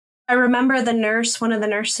I remember one of the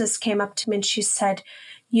nurses came up to me and she said,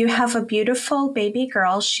 "You have a beautiful baby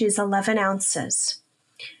girl. She's 11 ounces.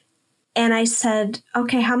 And I said,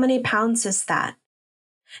 "Okay, how many pounds is that?"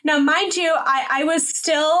 Now, mind you, I was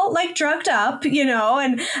still like drugged up,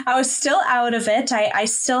 and I was still out of it. I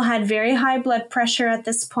still had very high blood pressure at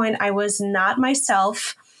this point. I was not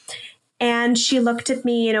myself. And she looked at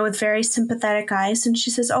me, with very sympathetic eyes. And she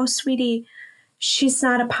says, "Oh, sweetie, she's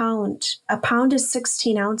not a pound. A pound is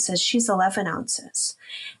 16 ounces. She's 11 ounces.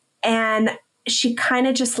 And she kind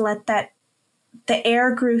of just let the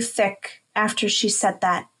air grew thick after she said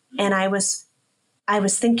that. And I was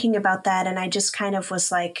thinking about that, and I just kind of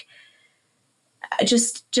was like, I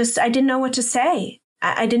didn't know what to say.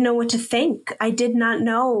 I didn't know what to think. I did not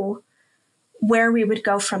know where we would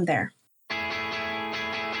go from there.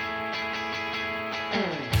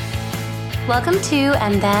 Welcome to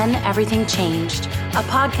And Then Everything Changed, a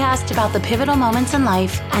podcast about the pivotal moments in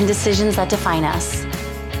life and decisions that define us.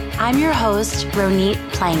 I'm your host, Ronit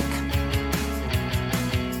Plank.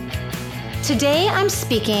 Today, I'm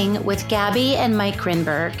speaking with Gabby and Mike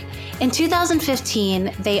Grinberg. In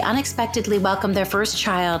 2015, they unexpectedly welcomed their first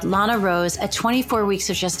child, Lana Rose, at 24 weeks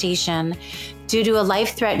of gestation due to a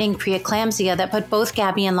life-threatening preeclampsia that put both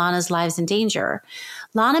Gabby and Lana's lives in danger.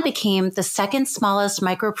 Lana became the second smallest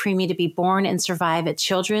micropreemie to be born and survive at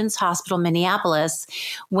Children's Hospital Minneapolis,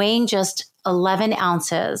 weighing just 11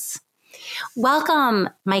 ounces. Welcome,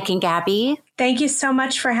 Mike and Gabby. Thank you so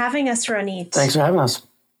much for having us, Ronit. Thanks for having us.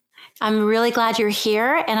 I'm really glad you're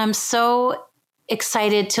here, and I'm so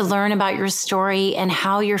excited to learn about your story and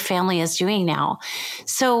how your family is doing now.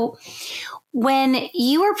 So when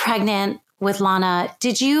you were pregnant with Lana,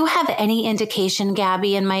 did you have any indication,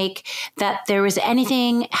 Gabby and Mike, that there was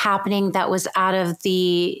anything happening that was out of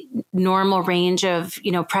the normal range of,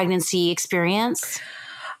 pregnancy experience?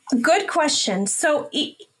 Good question. So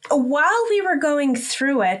while we were going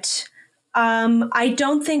through it, I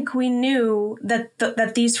don't think we knew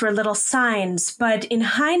that these were little signs, but in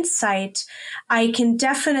hindsight, I can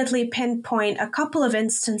definitely pinpoint a couple of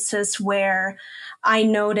instances where I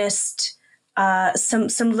noticed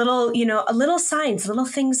some little, little signs, little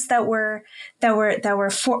things that were that were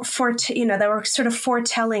sort of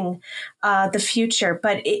foretelling the future,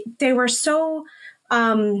 but they were so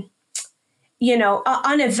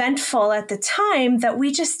uneventful at the time that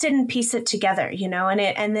we just didn't piece it together,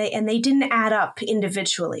 and they didn't add up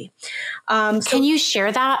individually. Can you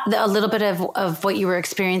share that, a little bit of what you were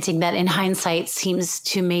experiencing that in hindsight seems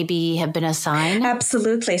to maybe have been a sign?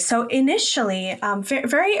 Absolutely. So initially,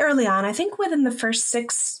 very early on, I think within the first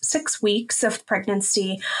six weeks of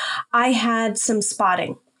pregnancy, I had some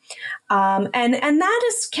spotting. And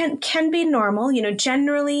that can be normal.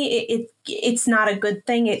 Generally it's not a good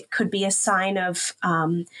thing. It could be a sign of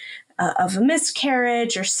a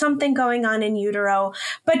miscarriage or something going on in utero,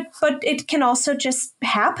 but it can also just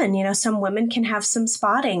happen. Some women can have some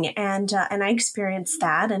spotting, and I experienced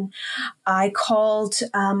that, and I called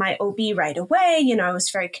my OB right away. I was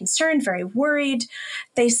very concerned, very worried.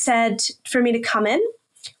 They said for me to come in.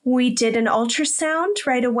 We did an ultrasound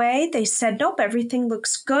right away. They said, "Nope, everything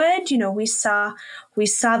looks good." We saw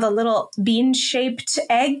the little bean-shaped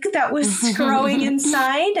egg that was growing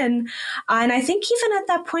inside, and I think even at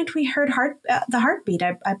that point we heard the heartbeat,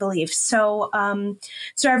 I believe. So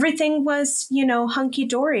everything was hunky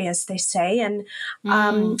dory, as they say, and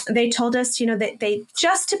they told us that they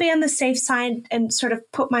just to be on the safe side and sort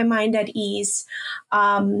of put my mind at ease.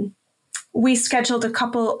 We scheduled a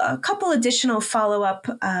couple additional follow-up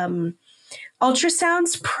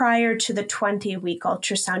ultrasounds prior to the 20-week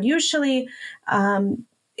ultrasound. Usually,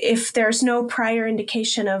 if there's no prior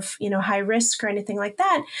indication of high risk or anything like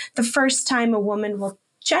that, the first time a woman will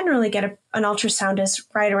generally get an ultrasound is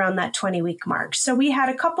right around that 20-week mark. So we had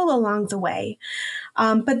a couple along the way.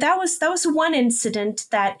 But that was one incident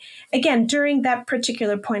that, again, during that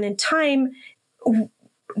particular point in time,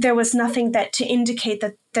 there was nothing to indicate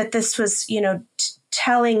that this was,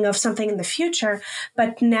 telling of something in the future.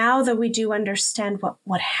 But now that we do understand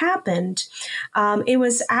what happened, it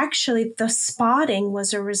was actually the spotting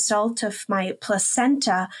was a result of my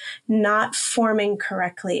placenta not forming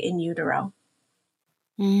correctly in utero.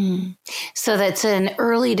 So that's an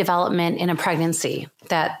early development in a pregnancy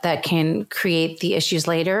that can create the issues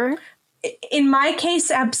later? In my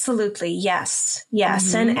case, absolutely. Yes.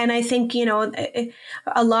 Mm-hmm. And I think,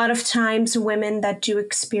 a lot of times women that do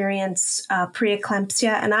experience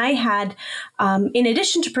preeclampsia, and I had, in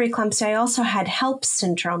addition to preeclampsia, I also had HELLP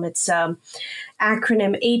syndrome. It's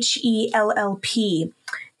acronym HELLP.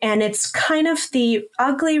 And it's kind of the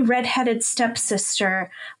ugly redheaded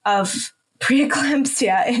stepsister of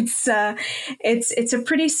preeclampsia. It's a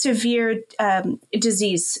pretty severe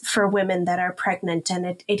disease for women that are pregnant,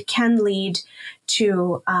 and it can lead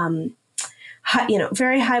to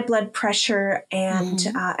very high blood pressure, and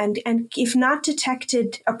if not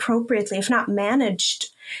detected appropriately, if not managed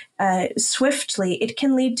swiftly, it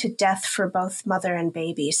can lead to death for both mother and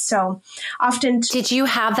baby. So often... Did you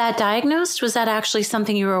have that diagnosed? Was that actually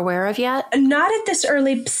something you were aware of yet? Not at this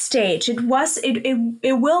early stage. It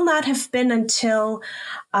will not have been until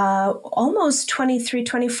almost 23,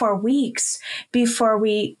 24 weeks before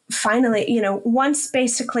we finally, once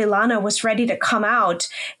basically Lana was ready to come out,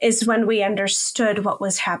 is when we understood what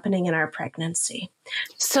was happening in our pregnancy.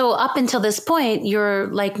 So up until this point, you're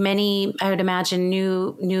like many, I would imagine,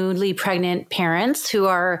 newly pregnant parents who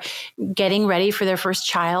are getting ready for their first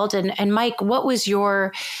child. And Mike, what was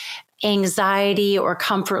your anxiety or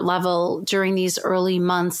comfort level during these early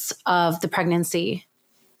months of the pregnancy?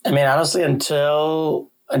 I mean, honestly, until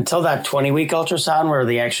that 20-week ultrasound where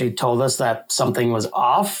they actually told us that something was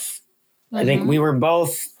off, I think we were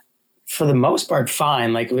both, for the most part,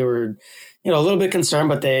 fine. Like we were, a little bit concerned,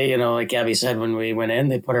 but they, like Gabby said, when we went in,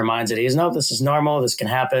 they put our minds at ease. No, this is normal. This can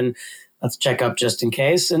happen. Let's check up just in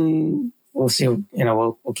case, and we'll see,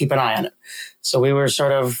 we'll keep an eye on it. So we were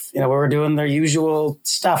sort of, we were doing their usual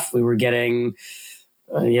stuff. We were getting,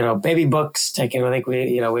 baby books taken. I think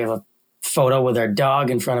we have a photo with our dog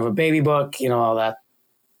in front of a baby book, all that,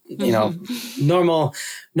 normal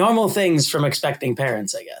things from expecting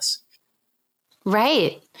parents, I guess.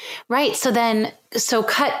 Right. So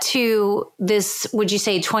cut to this, would you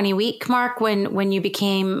say 20-week mark when you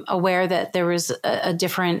became aware that there was a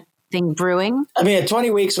different thing brewing? I mean, at 20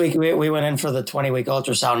 weeks, we went in for the 20-week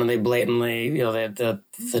ultrasound, and they blatantly,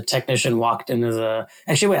 the technician walked into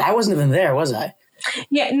actually, wait, I wasn't even there, was I?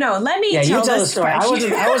 Yeah, no, let me tell the story. I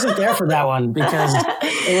wasn't there for that one because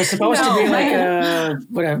it was supposed to be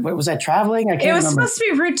like what was I traveling? I can't remember. It was supposed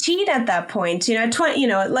to be routine at that point. 20,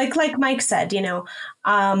 like Mike said,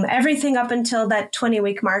 everything up until that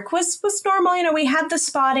 20-week mark was normal. We had the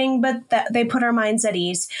spotting, but they put our minds at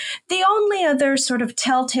ease. The only other sort of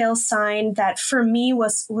telltale sign that for me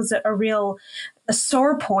was a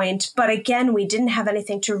sore point, but again, we didn't have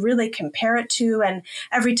anything to really compare it to. And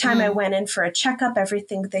every time I went in for a checkup,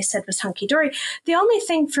 everything they said was hunky-dory. The only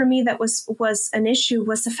thing for me that was an issue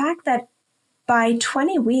was the fact that by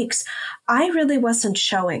 20 weeks, I really wasn't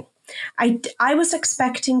showing. I was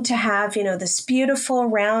expecting to have, this beautiful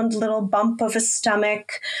round little bump of a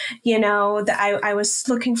stomach, that I was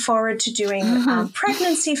looking forward to doing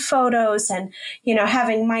pregnancy photos and,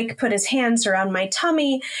 having Mike put his hands around my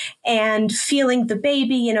tummy and feeling the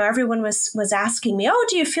baby. Everyone was asking me, oh,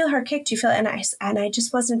 do you feel her kick? Do you feel it? And I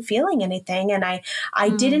just wasn't feeling anything. And I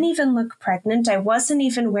didn't even look pregnant. I wasn't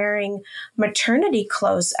even wearing maternity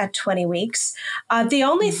clothes at 20 weeks. The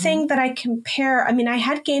only thing that I compare, I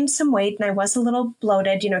had gained some weight and I was a little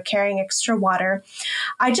bloated, carrying extra water.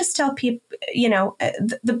 I just tell people,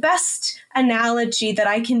 the best analogy that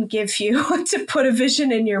I can give you to put a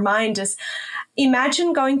vision in your mind is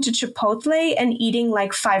imagine going to Chipotle and eating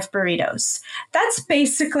like 5 burritos. That's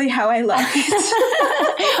basically how I looked.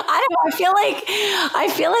 I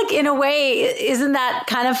feel like in a way, isn't that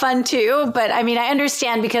kind of fun too? But I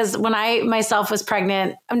understand because when I myself was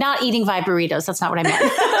pregnant, I'm not eating 5 burritos. That's not what I meant.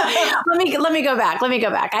 Let me go back.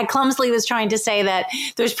 I clumsily was trying to say that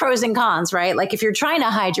there's pros and cons, right? Like if you're trying to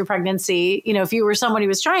hide your pregnancy, if you were someone who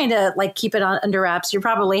was trying to like keep it under wraps, you're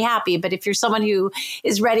probably happy. But if you're someone who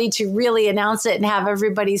is ready to really announce it and have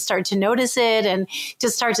everybody start to notice it and to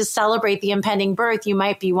start to celebrate the impending birth, you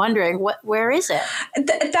might be wondering, where is it?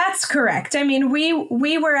 That's correct.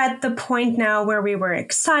 We were at the point now where we were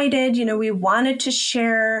excited. We wanted to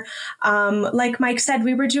share. Like Mike said,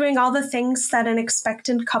 we were doing all the things that an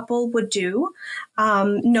expectant couple would do,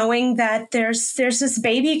 knowing that there's this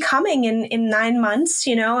baby coming in 9 months,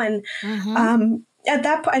 and at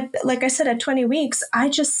that point, like I said, at 20 weeks, I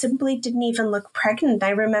just simply didn't even look pregnant.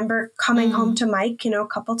 I remember coming home to Mike, a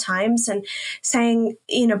couple times and saying,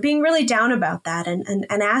 being really down about that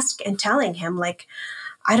and telling him like,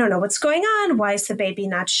 I don't know what's going on. Why is the baby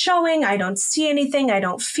not showing? I don't see anything. I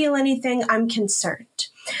don't feel anything. I'm concerned.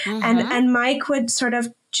 And Mike would sort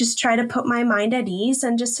of just try to put my mind at ease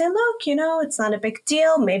and just say, look, it's not a big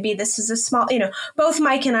deal. Maybe this is a small, both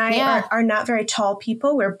Mike and I are not very tall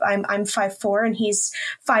people. I'm 5'4" and he's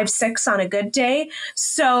 5'6" on a good day.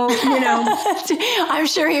 So, I'm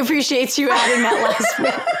sure he appreciates you adding that last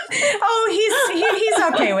bit. Oh, he's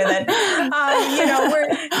okay with it.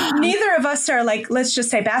 Neither of us are like, let's just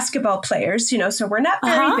say basketball players, so we're not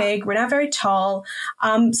very big. We're not very tall.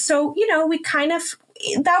 So, we kind of,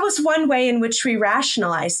 that was one way in which we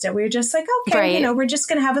rationalized it. We were just like, okay, Right. we're just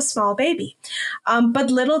going to have a small baby.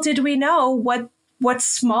 But little did we know what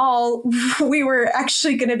small we were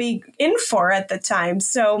actually going to be in for at the time.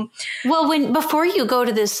 So, well, before you go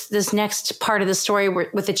to this next part of the story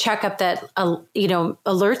with the checkup that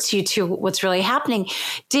alerts you to what's really happening,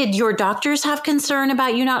 did your doctors have concern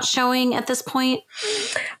about you not showing at this point?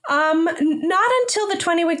 not until the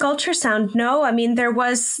 20-week ultrasound. No, I mean there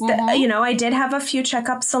was, I did have a few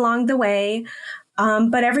checkups along the way.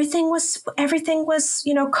 But everything was,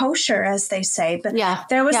 kosher, as they say. But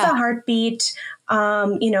there was the heartbeat,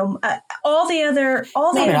 all the other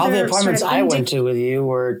appointments I went to with you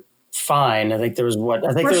were fine. I think there was like a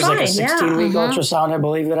 16-week ultrasound, I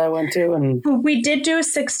believe, that I went to. And we did do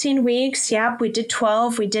 16 weeks. Yep. We did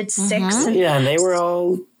 12. We did 6. And they were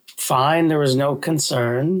all fine. There was no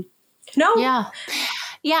concern. No. Yeah.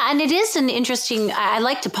 Yeah. And it is an interesting, I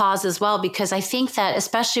like to pause as well, because I think that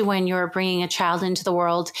especially when you're bringing a child into the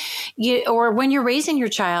world, or when you're raising your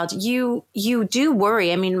child, you do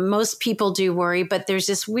worry. I mean, most people do worry, but there's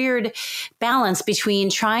this weird balance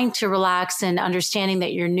between trying to relax and understanding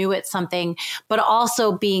that you're new at something, but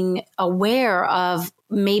also being aware of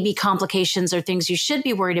maybe complications or things you should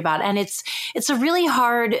be worried about. And it's a really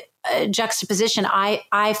hard juxtaposition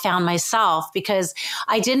I found myself, because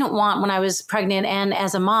I didn't want, when I was pregnant and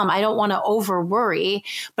as a mom, I don't want to over worry,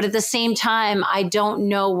 but at the same time, I don't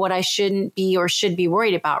know what I shouldn't be or should be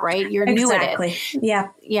worried about, right? You're new at it.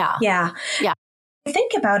 Yeah.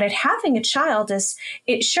 Think about it. Having a child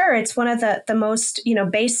it's one of the most,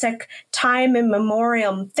 basic time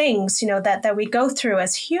immemorial things, that we go through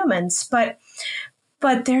as humans, but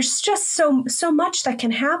there's just so much that can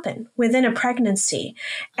happen within a pregnancy.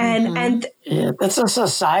 And that's a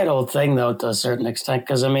societal thing, though, to a certain extent.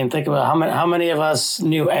 Because, I mean, think about how many of us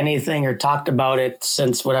knew anything or talked about it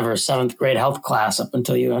since whatever 7th grade health class up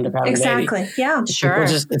until you end up having a baby. Exactly. Yeah. Sure.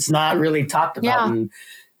 It's not really talked about. Yeah. And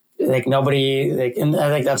and I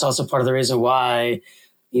think that's also part of the reason why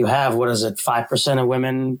you have, 5% of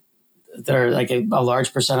women. There are like a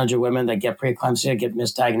large percentage of women that get preeclampsia, get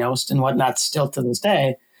misdiagnosed and whatnot still to this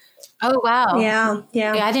day. Oh, wow. Yeah.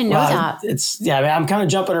 I didn't know that. I'm kind of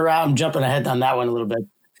jumping ahead on that one a little bit.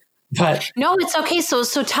 But no, it's okay. So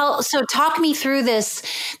talk me through this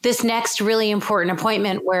next really important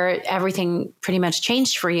appointment where everything pretty much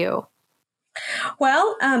changed for you.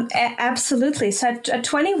 Well, absolutely. So at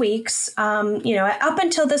 20 weeks, up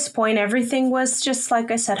until this point, everything was just,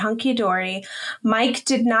 like I said, hunky-dory. Mike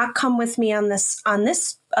did not come with me on this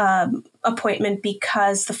appointment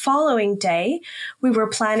because the following day we were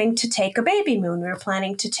planning to take a baby moon. We were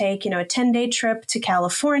planning to take, a 10-day trip to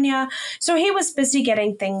California. So he was busy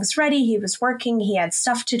getting things ready. He was working. He had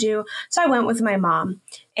stuff to do. So I went with my mom.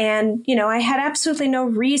 And, I had absolutely no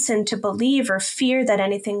reason to believe or fear that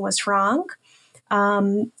anything was wrong.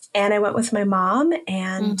 And I went with my mom,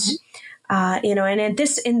 and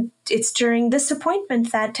it's during this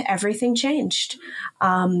appointment that everything changed.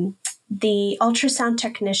 The ultrasound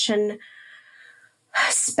technician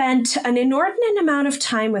spent an inordinate amount of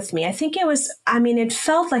time with me. I think it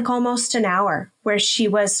felt like almost an hour, where she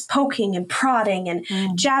was poking and prodding and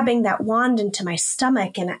jabbing that wand into my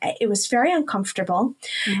stomach. And it was very uncomfortable.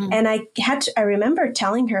 Mm-hmm. And I remember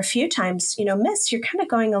telling her a few times, Miss, you're kind of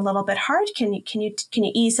going a little bit hard. Can you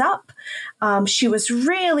ease up? She was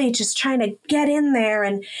really just trying to get in there.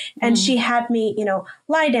 And she had me,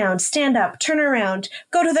 lie down, stand up, turn around,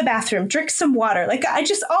 go to the bathroom, drink some water. Like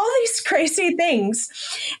all these crazy things.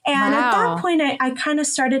 And at that point, I kind of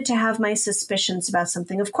started to have my suspicions about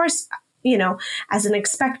something. Of course, as an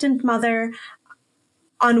expectant mother,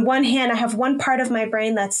 on one hand, I have one part of my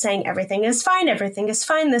brain that's saying everything is fine,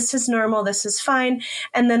 this is normal, this is fine.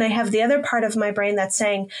 And then I have the other part of my brain that's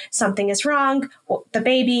saying something is wrong, the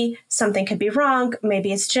baby, something could be wrong,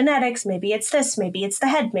 maybe it's genetics, maybe it's this, maybe it's the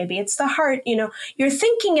head, maybe it's the heart. You're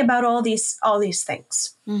thinking about all these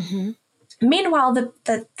things. Mm-hmm. Meanwhile,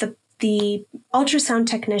 the ultrasound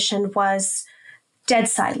technician was dead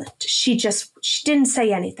silent. She didn't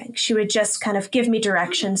say anything. She would just kind of give me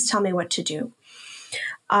directions, tell me what to do.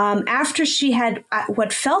 After she had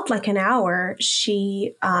what felt like an hour,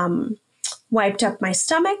 she wiped up my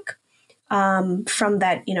stomach from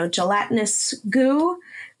that, gelatinous goo,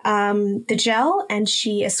 the gel, and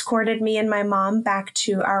she escorted me and my mom back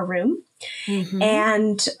to our room. Mm-hmm.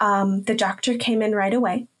 And the doctor came in right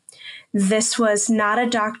away. This was not a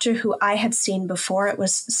doctor who I had seen before. It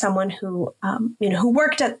was someone who, who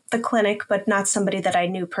worked at the clinic, but not somebody that I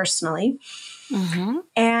knew personally. Mm-hmm.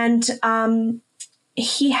 And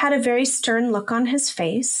he had a very stern look on his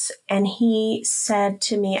face, and he said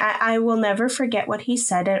to me, I will never forget what he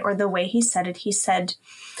said it or the way he said it. He said,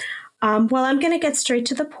 well, I'm going to get straight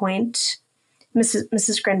to the point,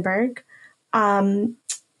 Mrs. Grinberg.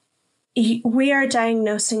 We are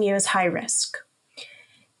diagnosing you as high risk.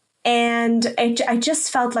 And I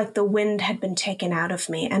just felt like the wind had been taken out of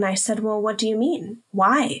me. And I said, well, what do you mean?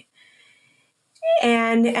 Why?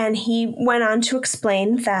 And he went on to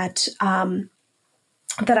explain that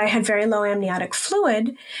that I had very low amniotic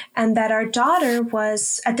fluid, and that our daughter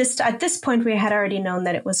was, at this point, we had already known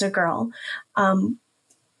that it was a girl,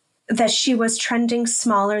 that she was trending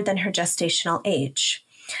smaller than her gestational age.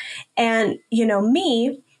 And,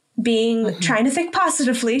 me being, trying to think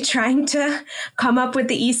positively, trying to come up with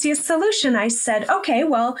the easiest solution, I said, okay,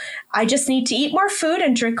 well, I just need to eat more food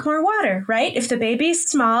and drink more water, right? If the baby's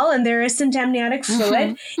small and there isn't amniotic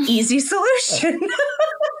fluid, easy solution.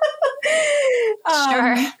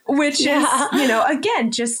 Sure. Which is,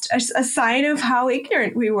 again, just a sign of how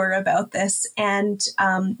ignorant we were about this. And,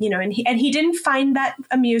 and he didn't find that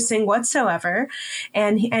amusing whatsoever.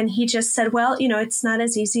 And he just said, well, it's not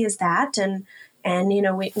as easy as that. And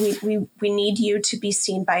we need you to be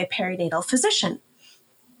seen by a perinatal physician.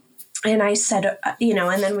 And I said,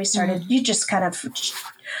 and then we started, you just kind of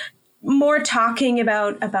more talking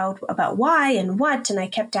about why and what. And I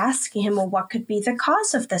kept asking him, well, what could be the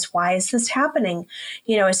cause of this? Why is this happening?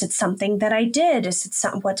 Is it something that I did? Is it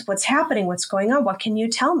what's happening? What's going on? What can you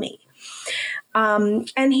tell me?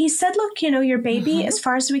 And he said, look, your baby, as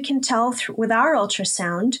far as we can tell with our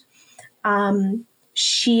ultrasound,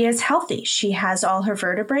 she is healthy. She has all her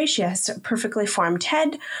vertebrae. She has a perfectly formed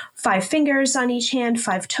head, 5 fingers on each hand,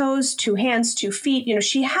 5 toes, 2 hands, 2 feet.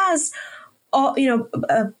 She has all,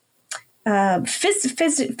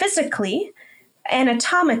 physically,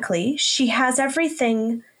 anatomically, she has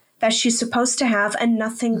everything that she's supposed to have and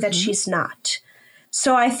nothing that she's not.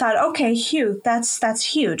 So I thought, okay, Hugh, that's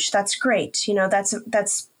huge. That's great.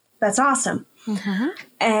 That's awesome.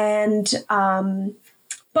 And,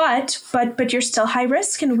 but you're still high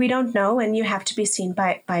risk and we don't know, and you have to be seen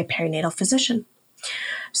by a perinatal physician.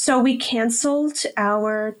 So we canceled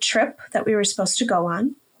our trip that we were supposed to go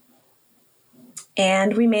on.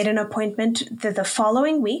 And we made an appointment the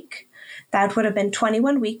following week, that would have been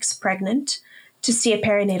 21 weeks pregnant, to see a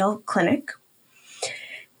perinatal clinic.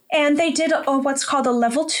 And they did what's called a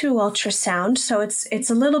level 2 ultrasound. So it's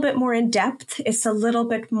a little bit more in depth. It's a little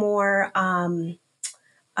bit more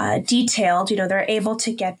detailed. They're able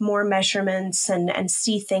to get more measurements and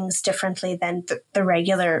see things differently than the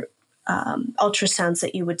regular ultrasounds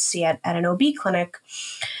that you would see at an OB clinic.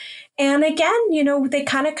 And again, they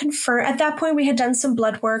kind of confirm. At that point, we had done some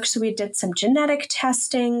blood work. So we did some genetic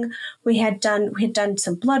testing. We had done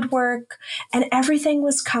some blood work, and everything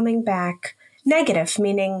was coming back negative,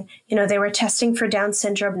 meaning, they were testing for Down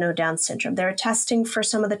syndrome, no Down syndrome. They were testing for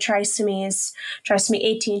some of the trisomies, trisomy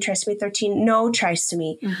 18, trisomy 13, no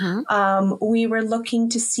trisomy. We were looking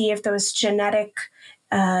to see if there was genetic,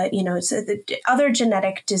 the other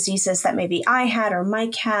genetic diseases that maybe I had or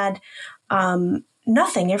Mike had.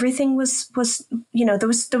 Nothing. Everything was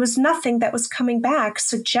there was nothing that was coming back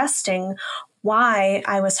suggesting why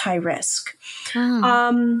I was high risk.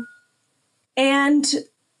 And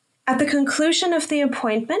at the conclusion of the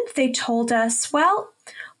appointment, they told us, well,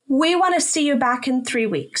 we want to see you back in 3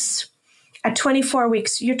 weeks. At 24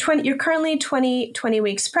 weeks, you're currently 20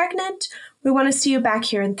 weeks pregnant. We want to see you back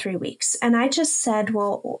here in 3 weeks. And I just said,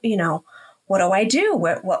 well, what do I do?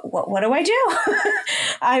 What do I do?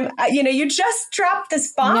 You just dropped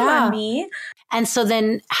this bomb on me. And so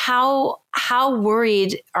then how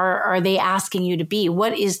worried are they asking you to be?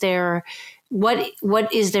 What is their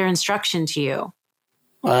instruction to you?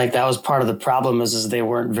 Well, I think that was part of the problem is they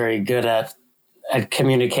weren't very good at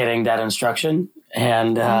communicating that instruction.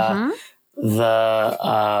 And they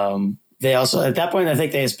also, at that point, I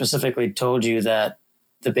think they specifically told you that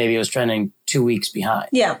the baby was trending 2 weeks behind.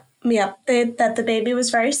 Yeah. That the baby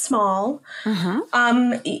was very small.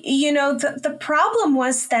 The problem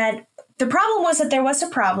was that there was a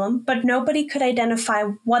problem, but nobody could identify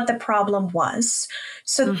what the problem was.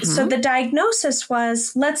 So the diagnosis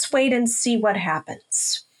was, let's wait and see what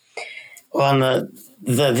happens. Well, and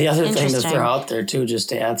the other thing to throw out there too, just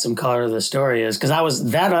to add some color to the story, is because I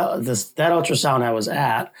was that ultrasound I was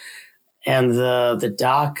at, and the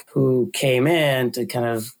doc who came in to kind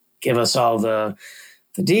of give us all the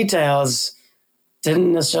details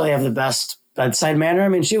didn't necessarily have the best bedside manner. I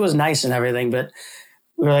mean, she was nice and everything, but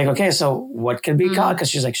we were like, okay, so what could be caused? Because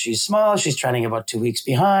she's like, she's small, she's trending about 2 weeks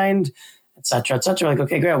behind, et cetera, et cetera. Like,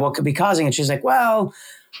 okay, great. What could be causing it? She's like, well,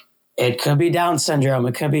 it could be Down syndrome.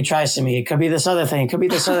 It could be trisomy. It could be this other thing. It could be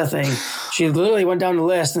this other thing. She literally went down the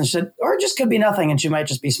list and said, or it just could be nothing. And she might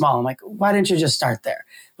just be small. I'm like, why didn't you just start there?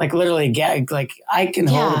 Like literally, like I can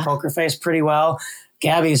hold a poker face pretty well.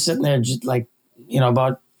 Gabby's sitting there just like,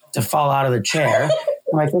 about to fall out of the chair.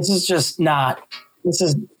 I'm like, this is,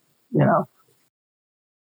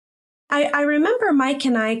 I remember Mike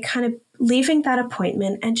and I kind of leaving that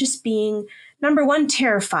appointment and just being, number one,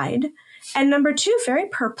 terrified, and number two, very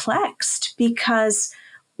perplexed because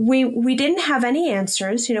we didn't have any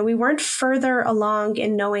answers. We weren't further along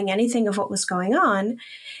in knowing anything of what was going on.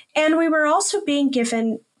 And we were also being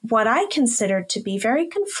given what I considered to be very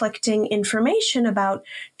conflicting information about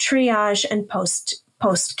triage and post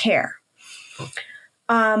care.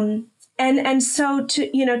 And so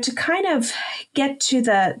to kind of get to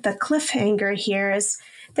the cliffhanger here is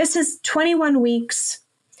this is 21 weeks,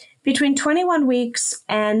 between 21 weeks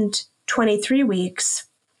and 23 weeks,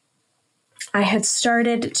 I had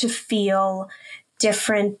started to feel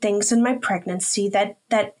different things in my pregnancy that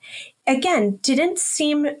again, didn't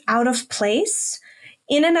seem out of place.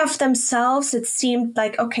 In and of themselves, it seemed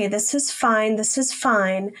like, okay, this is fine.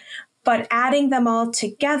 But adding them all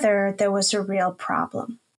together, there was a real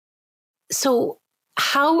problem. So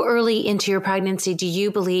how early into your pregnancy do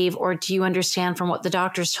you believe, or do you understand from what the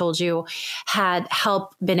doctors told you, had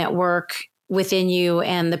help been at work within you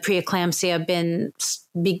and the preeclampsia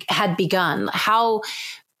had begun? How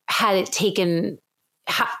had it taken,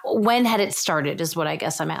 when had it started is what I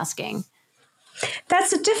guess I'm asking.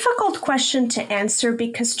 That's a difficult question to answer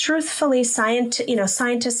because truthfully,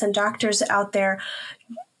 scientists and doctors out there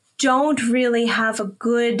don't really have a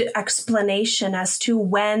good explanation as to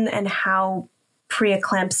when and how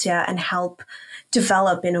preeclampsia and HELLP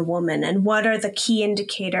develop in a woman, and what are the key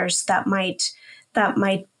indicators that might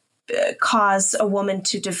cause a woman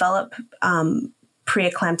to develop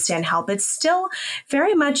preeclampsia and HELLP. It's still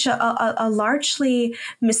very much a largely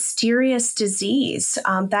mysterious disease.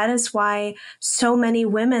 That is why so many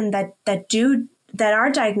women that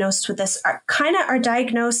are diagnosed with this are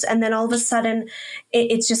diagnosed, and then all of a sudden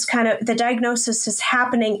it's just kind of the diagnosis is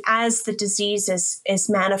happening as the disease is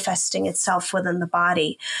manifesting itself within the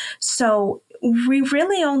body. So we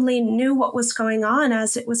really only knew what was going on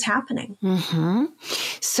as it was happening. Mm-hmm.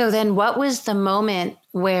 So then what was the moment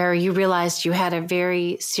where you realized you had a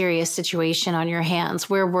very serious situation on your hands?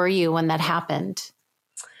 Where were you when that happened?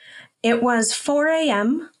 It was 4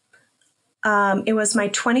 a.m. It was my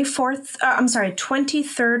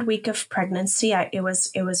 23rd week of pregnancy. It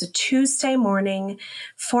was a Tuesday morning,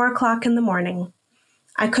 4:00 in the morning.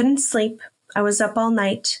 I couldn't sleep. I was up all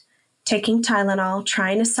night taking Tylenol,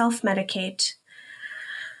 trying to self-medicate.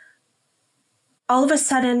 All of a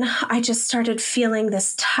sudden, I just started feeling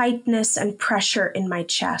this tightness and pressure in my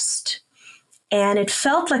chest. And it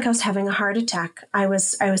felt like I was having a heart attack. I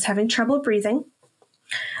was having trouble breathing.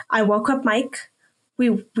 I woke up Mike.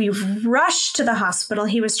 We rushed to the hospital.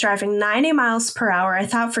 He was driving 90 miles per hour. I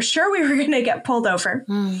thought for sure we were going to get pulled over.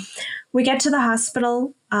 We get to the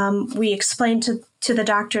hospital. We explained to the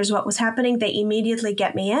doctors what was happening. They immediately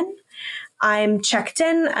get me in. I'm checked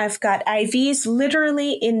in. I've got IVs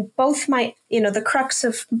literally in both my, the crux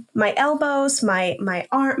of my elbows, my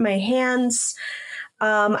arm, my hands.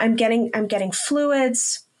 I'm getting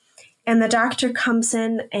fluids, and the doctor comes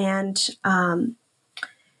in and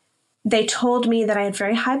they told me that I had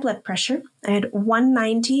very high blood pressure. I had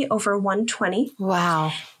 190 over 120.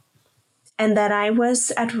 Wow. And that I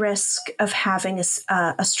was at risk of having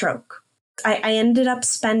a stroke. I ended up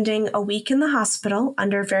spending a week in the hospital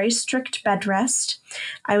under very strict bed rest.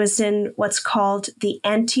 I was in what's called the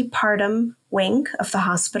antepartum wing of the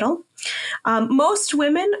hospital. Most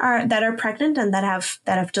women that are pregnant and that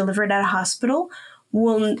have delivered at a hospital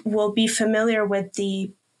will be familiar with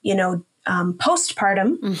the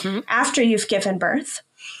postpartum after you've given birth.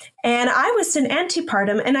 And I was in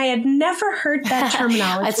antepartum, and I had never heard that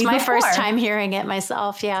terminology. It's my first time hearing it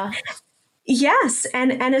myself. Yeah. Yes.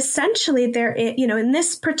 And essentially there, in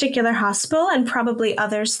this particular hospital and probably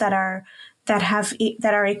others that are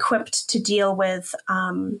equipped to deal with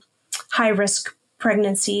high risk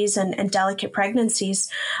pregnancies and delicate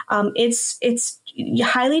pregnancies, it's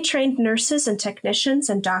highly trained nurses and technicians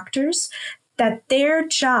and doctors that their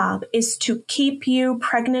job is to keep you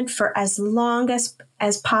pregnant for as long as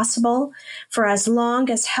possible, for as long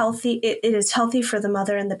as it is healthy for the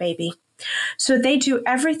mother and the baby. So they do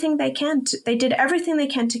everything they can. They did everything they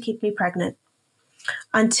can to keep me pregnant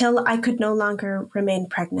until I could no longer remain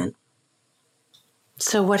pregnant.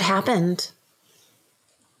 So what happened?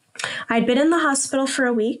 I'd been in the hospital for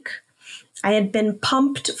a week. I had been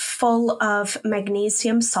pumped full of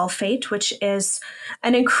magnesium sulfate, which is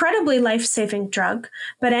an incredibly life-saving drug.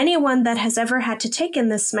 But anyone that has ever had to taken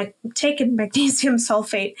magnesium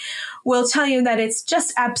sulfate will tell you that it's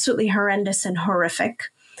just absolutely horrendous and horrific.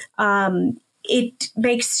 It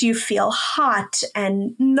makes you feel hot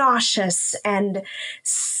and nauseous and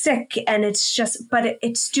sick, and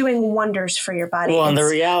it's doing wonders for your body. Well, and the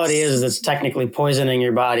reality is it's technically poisoning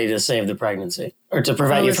your body to save the pregnancy, or to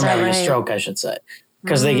prevent you from having a stroke, I should say.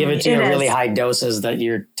 Because they give it to you at really high doses that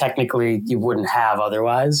you wouldn't have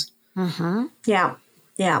otherwise. Mm-hmm. Yeah.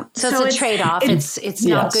 Yeah. So it's a trade-off. It's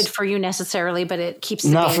not good for you necessarily, but it keeps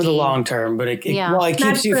the not baby. for the long term, but it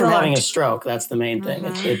keeps you from having a stroke. That's the main thing.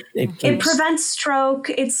 Mm-hmm. It prevents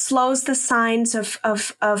stroke. It slows the signs of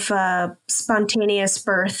spontaneous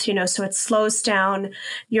birth, so it slows down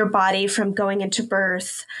your body from going into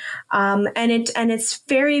birth. And it's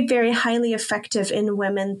very, very highly effective in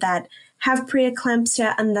women that have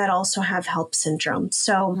preeclampsia and that also have HELLP syndrome.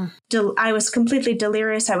 So I was completely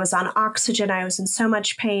delirious. I was on oxygen. I was in so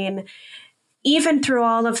much pain. Even through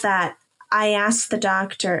all of that, I asked the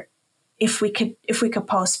doctor if we could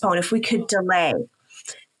postpone, if we could delay,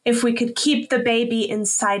 if we could keep the baby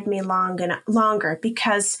inside me longer,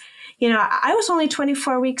 because, I was only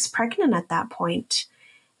 24 weeks pregnant at that point.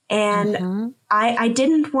 And I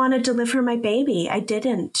didn't want to deliver my baby. I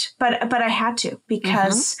didn't, but I had to,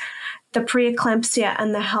 because the preeclampsia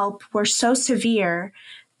and the HELLP were so severe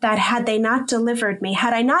that had they not delivered me,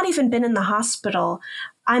 had I not even been in the hospital,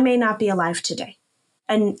 I may not be alive today.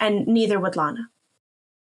 And neither would Lana.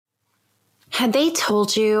 Had they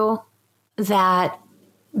told you that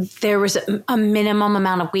there was a minimum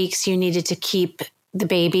amount of weeks you needed to keep the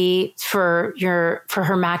baby for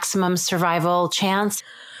her maximum survival chance?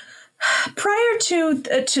 Prior to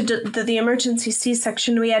the emergency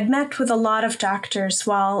C-section, we had met with a lot of doctors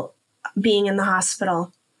while being in the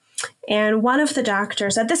hospital. And one of the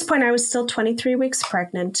doctors, at this point, I was still 23 weeks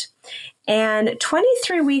pregnant. And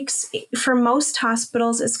 23 weeks for most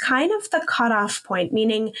hospitals is kind of the cutoff point,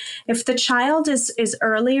 meaning if the child is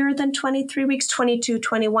earlier than 23 weeks, 22,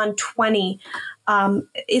 21, 20,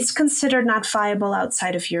 it's considered not viable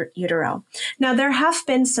outside of your utero. Now, there have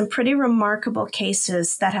been some pretty remarkable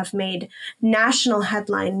cases that have made national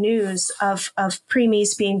headline news of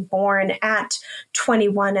preemies being born at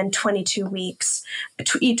 21 and 22 weeks,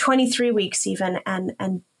 23 weeks even,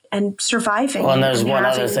 and surviving. Well, and there's one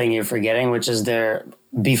other thing you're forgetting, which is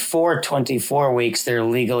before 24 weeks, they're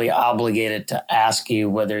legally obligated to ask you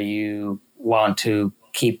whether you want to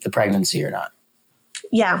keep the pregnancy or not.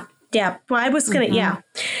 Yeah. Yeah. Well, I was going to,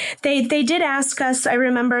 They did ask us. I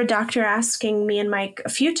remember a doctor asking me and Mike a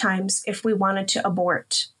few times if we wanted to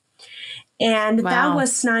abort. And that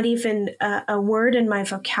was not even a word in my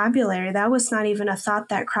vocabulary. That was not even a thought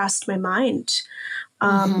that crossed my mind.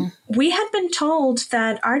 We had been told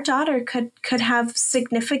that our daughter could have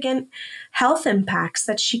significant health impacts,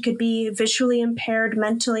 that she could be visually impaired,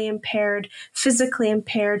 mentally impaired, physically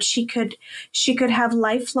impaired. She could have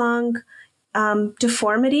lifelong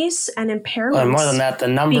deformities and impairments. Well, more than that, the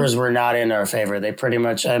numbers were not in our favor. They pretty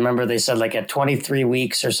much, I remember they said like at 23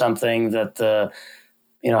 weeks or something that the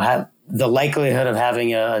likelihood of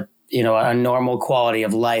having a normal quality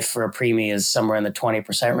of life for a preemie is somewhere in the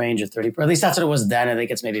 20% range or 30%. At least that's what it was then. I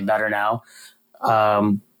think it's maybe better now.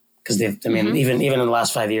 Because even in the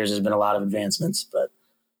last 5 years, there's been a lot of advancements, but.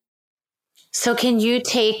 So can you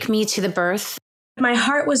take me to the birth? My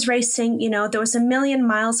heart was racing, there was a million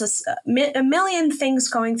things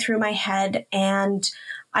going through my head. And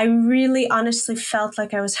I really honestly felt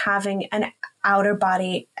like I was having an out of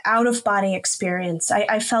body experience.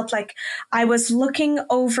 I felt like I was looking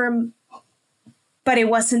over, but it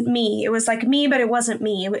wasn't me. It was like me, but it wasn't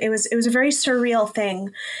me. It was a very surreal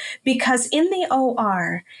thing, because in the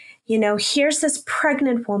OR, here's this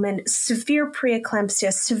pregnant woman, severe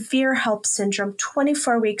preeclampsia, severe HELLP syndrome,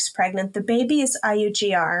 24 weeks pregnant. The baby is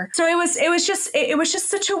IUGR. So it was just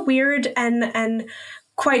such a weird and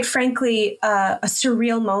quite frankly a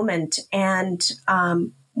surreal moment. And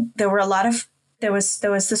there was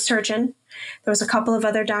the surgeon. There was a couple of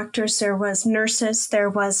other doctors. There was nurses. There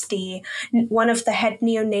was one of the head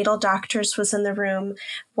neonatal doctors was in the room.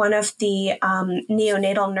 One of the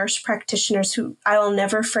neonatal nurse practitioners, who I will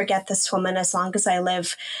never forget this woman as long as I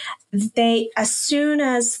live. As soon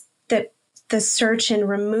as the surgeon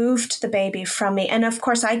removed the baby from me, and of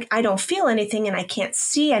course I don't feel anything and I can't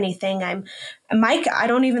see anything. Mike, I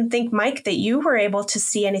don't even think, Mike, that you were able to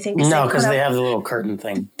see anything. No, because they have the little curtain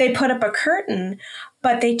thing. They put up a curtain,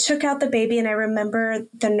 but they took out the baby, and I remember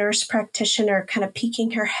the nurse practitioner kind of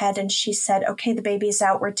peeking her head, and she said, "Okay, the baby's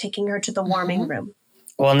out. We're taking her to the warming room."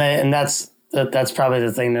 Well, and that's that's probably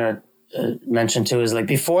the thing to mention too, is like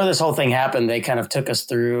before this whole thing happened, they kind of took us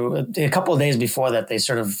through a couple of days before that. They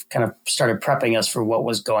sort of kind of started prepping us for what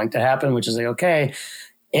was going to happen, which is like, okay,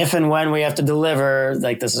 if and when we have to deliver,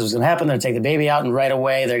 like this is going to happen, they're going to take the baby out and right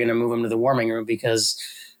away they're going to move him to the warming room because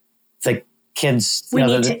the kids, we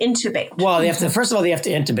need to intubate. Well, they have to, first of all, they have to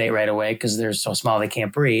intubate right away because they're so small, they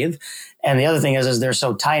can't breathe. And the other thing is they're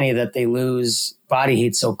so tiny that they lose body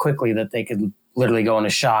heat so quickly that they could literally go into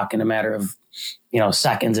shock in a matter of,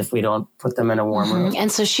 seconds if we don't put them in a warm room.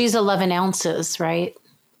 And so she's 11 ounces, right?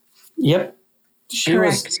 Yep. She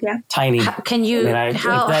Correct, was yeah. tiny.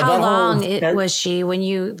 How long was she when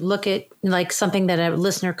you look at like something that a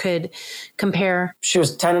listener could compare? She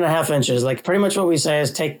was 10 and a half inches. Like pretty much what we say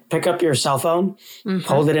is pick up your cell phone,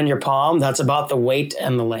 hold it in your palm. That's about the weight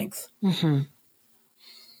and the length. Mm-hmm.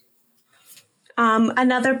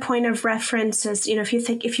 Another point of reference is, if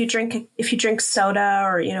you drink soda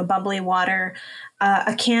or, bubbly water,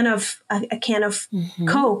 a can of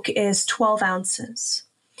Coke is 12 ounces.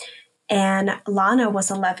 And Lana was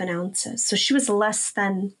 11 ounces. So she was less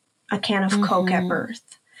than a can of Coke at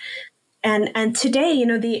birth. And today,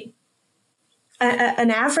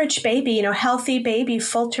 an average baby, healthy baby,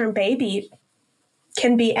 full-term baby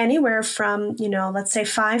can be anywhere from, let's say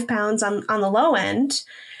 5 pounds on the low end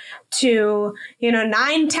to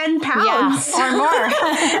 9-10 pounds or more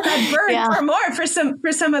at birth or more for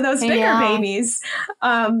some of those bigger babies.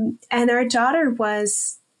 And our daughter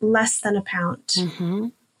was less than a pound.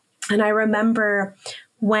 And I remember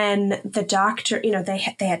when the doctor, they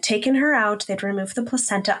had taken her out, they'd removed the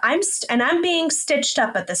placenta. I'm being stitched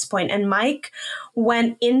up at this point. And Mike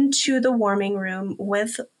went into the warming room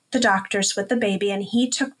with the doctors, with the baby, and he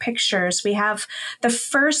took pictures. We have the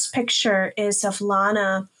first picture is of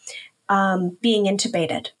Lana being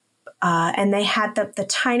intubated. And they had the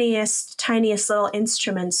tiniest little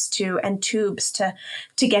instruments and tubes to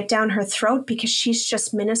get down her throat because she's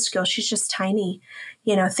just minuscule. She's just tiny.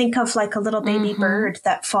 Think of like a little baby bird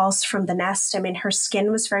that falls from the nest. I mean, her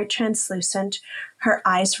skin was very translucent. Her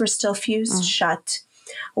eyes were still fused shut.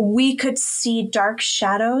 We could see dark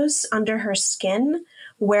shadows under her skin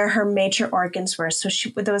where her major organs were. So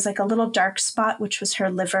there was like a little dark spot, which was her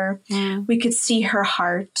liver. We could see her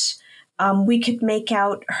heart. We could make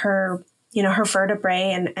out her, her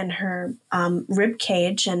vertebrae and her rib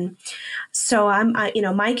cage. And so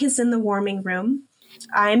Mike is in the warming room.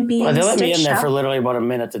 I'm being Well, they let me in there up. for literally about a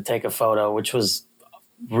minute to take a photo, which was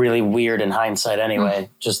really weird in hindsight anyway,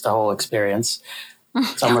 just the whole experience.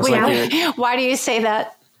 It's almost Why do you say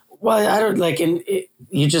that? Well, I don't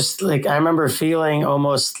you just like, I remember feeling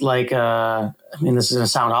almost like, this is going to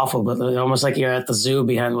sound awful, but almost like you're at the zoo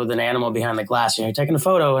with an animal behind the glass. You're taking a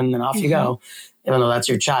photo and then off you go, even though that's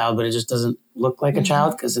your child, but it just doesn't look like a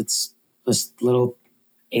child because it's this little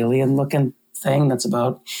alien looking thing that's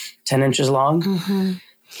about 10 inches long.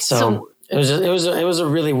 So it was a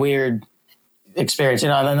really weird experience.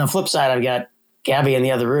 And on the flip side, I've got Gabby in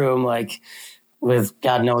the other room, like, with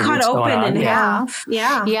God knows cut what's going on. open in half.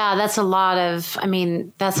 Yeah, that's a lot of stress. And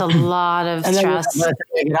then by the time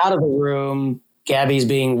I get out of the room, Gabby's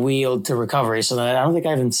being wheeled to recovery. So I don't think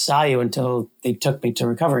I even saw you until they took me to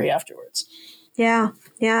recovery afterwards. Yeah.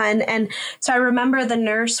 And so I remember one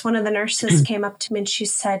of the nurses came up to me and she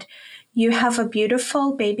said, "You have a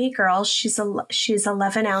beautiful baby girl. She's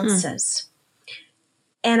 11 ounces.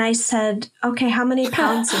 And I said, "Okay, how many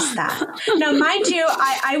pounds is that?" Now, mind you,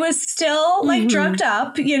 I was still like drugged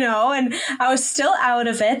up, and I was still out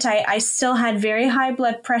of it. I still had very high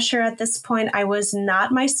blood pressure at this point. I was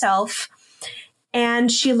not myself.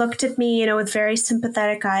 And she looked at me, with very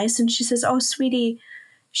sympathetic eyes. And she says, "Oh, sweetie,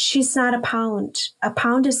 she's not a pound. A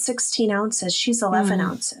pound is 16 ounces. She's 11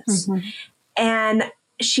 ounces. And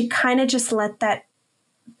she kind of just let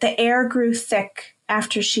the air grew thick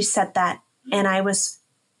after she said that. And I was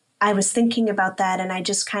thinking about that, and I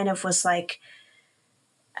just kind of was like,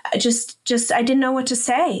 I didn't know what to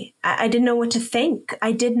say. I didn't know what to think.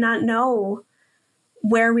 I did not know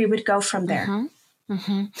where we would go from there.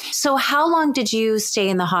 So how long did you stay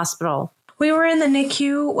in the hospital? We were in the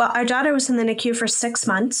NICU. Well, our daughter was in the NICU for 6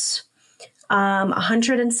 months,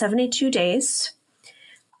 172 days.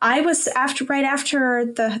 I was right after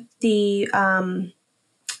the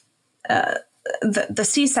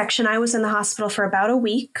C-section, I was in the hospital for about a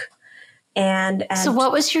week. And so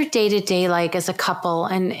what was your day-to-day like as a couple,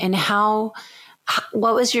 and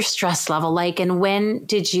what was your stress level like? And when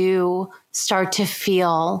did you start to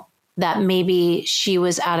feel that maybe she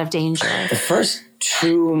was out of danger? The first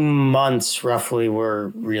 2 months roughly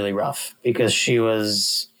were really rough because there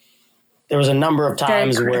was a number of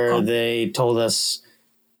times where they told us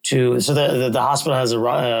so the hospital has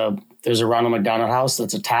a there's a Ronald McDonald House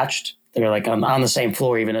that's attached. They're like on the same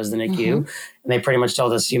floor even as the NICU. And they pretty much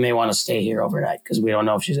told us, you may want to stay here overnight because we don't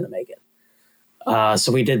know if she's going to make it.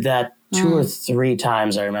 So we did that 2 or 3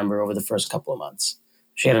 times, I remember, over the first couple of months.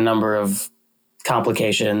 She had a number of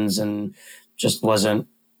complications and just wasn't,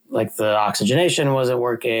 like, the oxygenation wasn't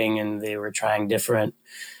working, and they were trying different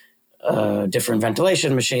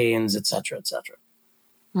ventilation machines, et cetera, et cetera.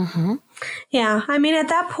 Yeah. I mean, at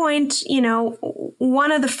that point,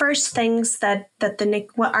 one of the first things that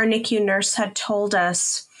our NICU nurse had told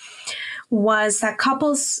us was that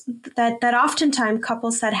that oftentimes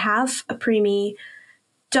couples that have a preemie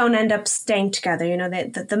don't end up staying together.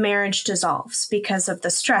 That the marriage dissolves because of the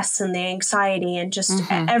stress and the anxiety and just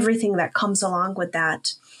everything that comes along with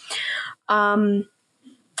that. And,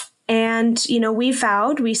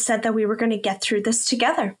 we said that we were going to get through this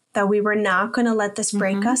together, that we were not going to let this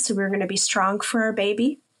break us. So we were going to be strong for our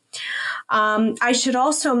baby. I should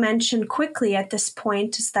also mention quickly at this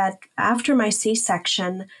point is that after my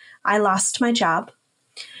C-section, I lost my job,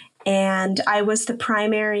 and I was the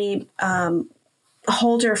primary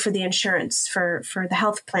holder for the insurance for the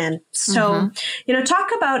health plan. So,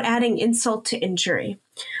 talk about adding insult to injury.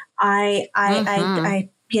 I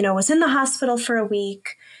was in the hospital for a week,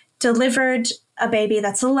 delivered a baby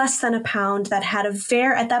that's less than a pound that had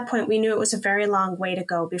at that point, we knew it was a very long way to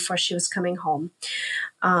go before she was coming home.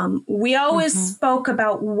 We always spoke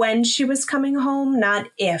about when she was coming home, not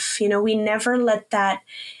if. We never let that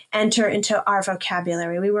enter into our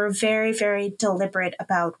vocabulary. We were very, very deliberate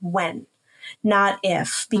about when, not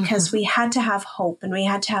if, because we had to have hope and we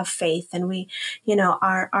had to have faith. And we,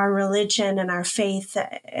 our religion and our faith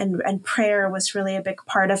and prayer was really a big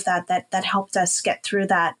part of that helped us get through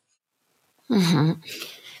that.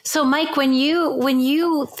 So, Mike, when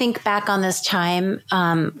you think back on this time,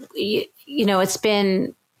 it's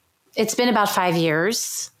been about 5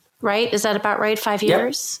 years, right? Is that about right? 5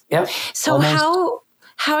 years? Yep. So almost.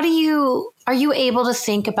 Are you able to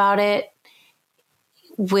think about it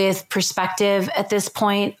with perspective at this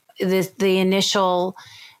point, the initial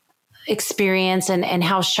experience and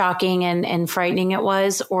how shocking and frightening it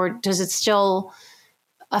was, or does it still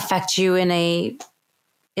affect you in a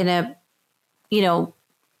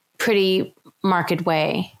pretty marked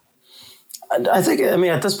way? I think,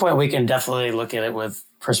 at this point we can definitely look at it with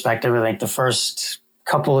perspective. I think the first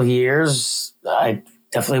couple of years, I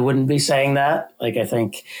definitely wouldn't be saying that. Like, I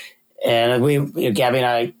think, and Gabby and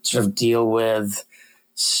I sort of deal with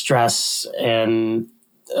stress and,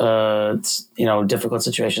 difficult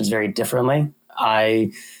situations very differently.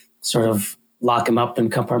 I sort of lock him up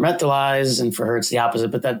and compartmentalize, and for her, it's the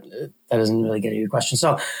opposite, but that doesn't really get at your question.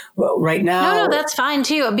 So right now. No, that's fine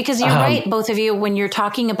too, because you're right. Both of you, when you're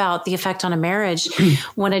talking about the effect on a marriage,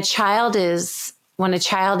 when a child is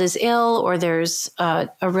ill, or there's a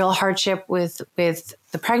real hardship with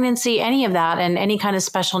the pregnancy, any of that, and any kind of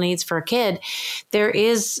special needs for a kid,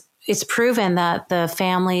 it's proven that the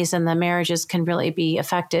families and the marriages can really be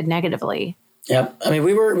affected negatively. Yep.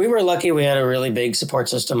 We were lucky. We had a really big support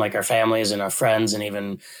system, like our families and our friends and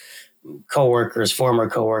even coworkers, former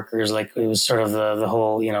coworkers. Like, it was sort of the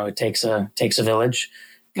whole, it takes a village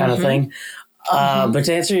kind of thing. But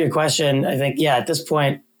to answer your question, I think, at this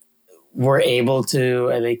point, we're able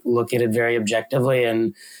to, look at it very objectively,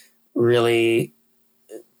 and really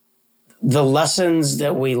the lessons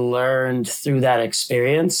that we learned through that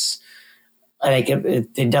experience, I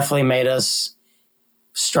think it definitely made us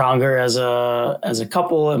stronger as a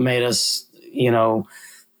couple. It made us,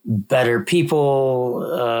 better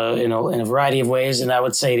people, in a variety of ways. And I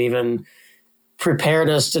would say it even prepared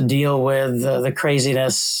us to deal with the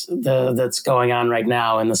craziness that's going on right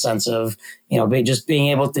now, in the sense of, just being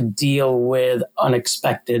able to deal with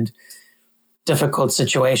unexpected, difficult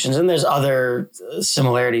situations. And there's other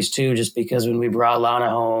similarities too, just because when we brought Lana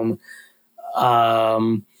home,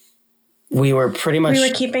 we were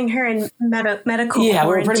keeping her in medical quarantine. We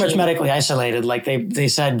were pretty much medically isolated. Like, they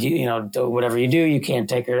said, whatever you do, you can't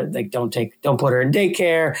take her. Like, don't put her in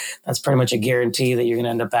daycare. That's pretty much a guarantee that you're going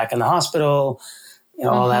to end up back in the hospital,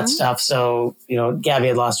 all that stuff. So, Gabby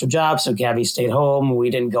had lost her job. So Gabby stayed home. We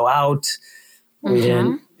didn't go out. We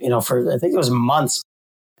didn't, for, I think it was months.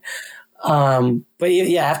 But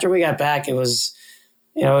after we got back, it was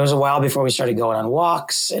a while before we started going on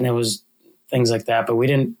walks, and it was things like that, but we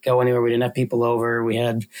didn't go anywhere. We didn't have people over. We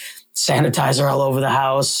had sanitizer all over the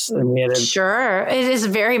house. And we had Sure. It is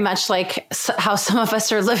very much like how some of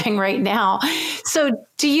us are living right now. So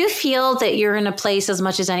do you feel that you're in a place, as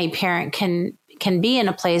much as any parent can be in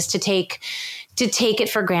a place, to take to take it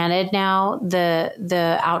for granted now,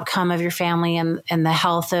 the outcome of your family and the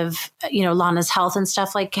health of, Lana's health and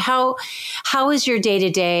stuff? Like how is your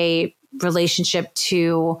day-to-day relationship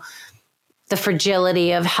to the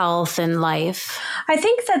fragility of health and life? I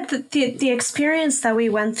think that the experience that we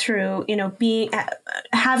went through,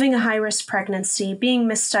 having a high-risk pregnancy, being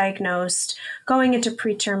misdiagnosed, going into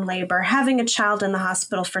preterm labor, having a child in the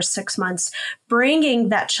hospital for 6 months, bringing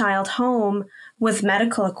that child home with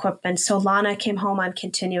medical equipment. So Lana came home on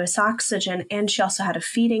continuous oxygen, and she also had a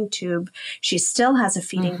feeding tube. She still has a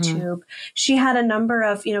feeding tube. She had a number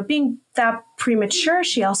of, being that premature,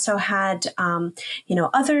 she also had,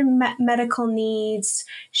 other medical needs.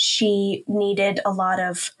 She needed a lot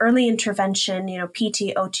of early intervention,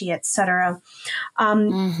 PT, OT, et cetera.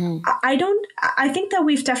 I think that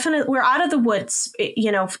we're out of the woods,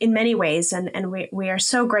 in many ways. And we are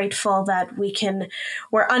so grateful that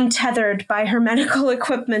we're untethered by her medical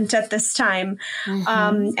equipment at this time.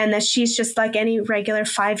 And that she's just like any regular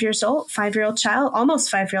 5-year-old child,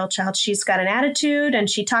 almost 5-year-old child. She's got an attitude and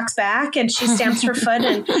she talks back and she stamps her foot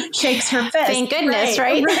and shakes her fist. Thank goodness,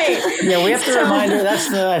 right? Yeah, we have to remind her.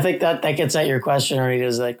 I think that gets at your question, Rita,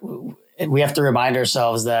 is like, we have to remind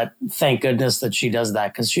ourselves that thank goodness that she does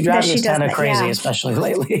that, because she drives us kind of crazy, especially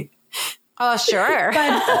lately. Oh, sure.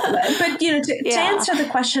 But to answer the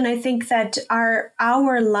question, I think that our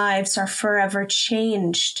lives are forever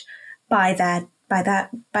changed by that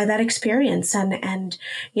experience. And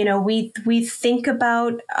we think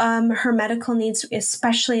about her medical needs,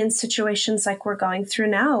 especially in situations like we're going through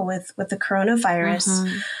now with the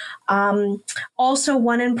coronavirus. Also,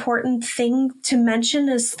 one important thing to mention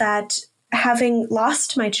is that having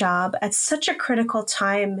lost my job at such a critical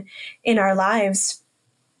time in our lives,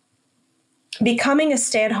 becoming a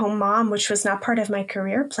stay-at-home mom, which was not part of my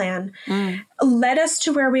career plan, led us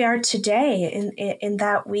to where we are today in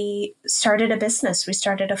that we started a business. We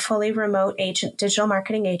started a fully remote digital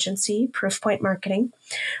marketing agency, Proofpoint Marketing,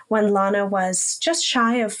 when Lana was just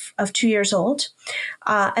shy of 2 years old.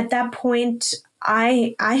 At that point,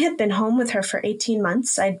 I had been home with her for 18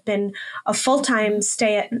 months. I'd been a full-time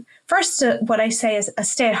what I say is a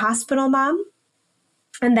stay-at-hospital mom,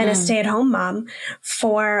 and then a stay-at-home mom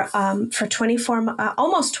for 24,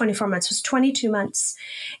 almost 24 months. It was 22 months.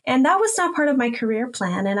 And that was not part of my career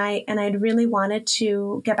plan. And I'd really wanted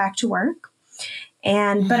to get back to work.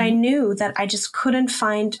 But I knew that I just couldn't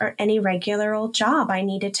find any regular old job. I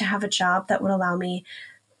needed to have a job that would allow me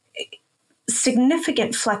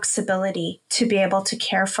significant flexibility to be able to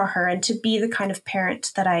care for her and to be the kind of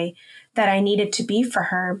parent that I needed to be for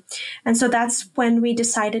her. And so that's when we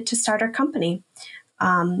decided to start our company.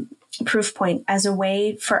 Proofpoint, as a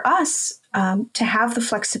way for us to have the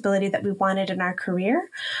flexibility that we wanted in our career,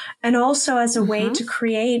 and also as a way to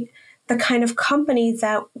create the kind of company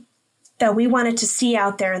that we wanted to see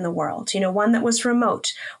out there in the world. One that was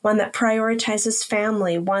remote, one that prioritizes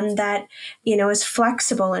family, one that is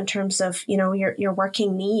flexible in terms of your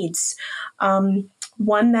working needs,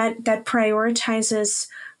 one that prioritizes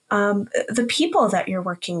the people that you're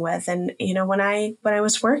working with. And when I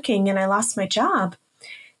was working and I lost my job,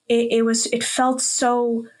 it felt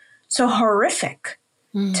so horrific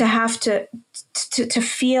to have to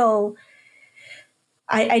feel.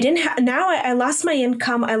 I lost my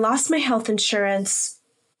income, I lost my health insurance,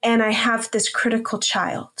 and I have this critical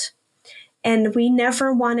child. And we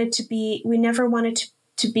never wanted to be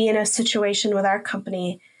in a situation with our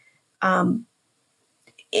company. God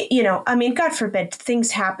forbid,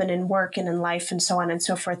 things happen in work and in life and so on and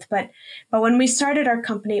so forth. But when we started our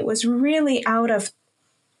company, it was really out of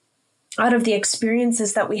the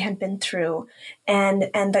experiences that we had been through and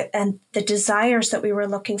the desires that we were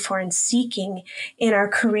looking for and seeking in our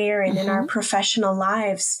career and in our professional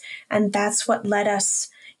lives. And that's what led us.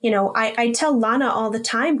 I tell Lana all the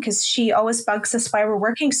time, because she always bugs us why we're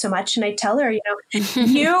working so much. And I tell her,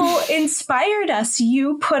 you inspired us.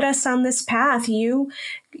 You put us on this path. You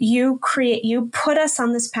put us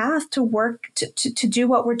on this path to work, to do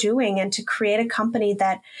what we're doing and to create a company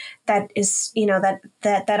that is,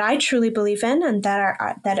 that I truly believe in, and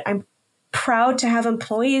that I'm proud to have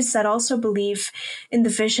employees that also believe in the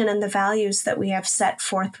vision and the values that we have set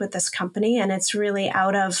forth with this company. And it's really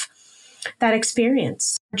out of that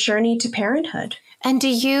experience, journey to parenthood. And do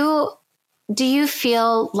you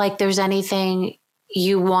feel like there's anything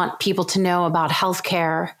you want people to know about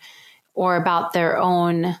healthcare or about their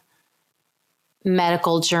own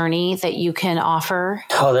medical journey that you can offer?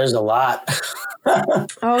 Oh, there's a lot.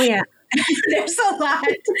 Oh, yeah. There's a lot.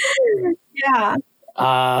 Yeah.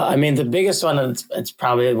 The biggest one, it's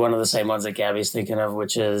probably one of the same ones that Gabby's thinking of,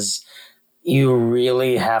 which is you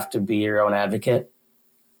really have to be your own advocate.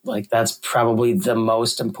 Like that's probably the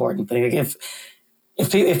most important thing. Like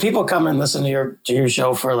if people come and listen to your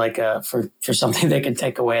show for like for something they can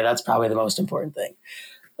take away, that's probably the most important thing.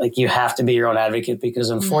 Like you have to be your own advocate because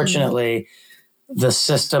unfortunately the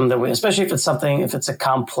system that especially if it's a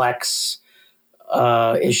complex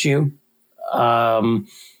issue,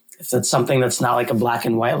 if it's something that's not like a black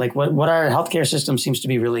and white, like what our healthcare system seems to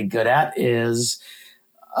be really good at is,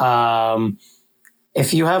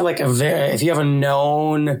 if you have if you have a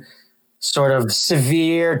known sort of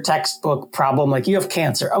severe textbook problem, like you have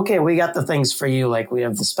cancer, okay, we got the things for you. Like we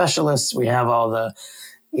have the specialists, we have all the,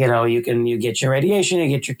 you get your radiation, you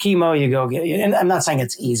get your chemo, you go get, and I'm not saying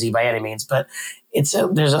it's easy by any means, but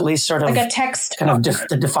there's at least sort of like a text kind of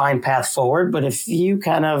the defined path forward. But if you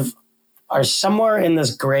kind of are somewhere in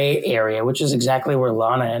this gray area, which is exactly where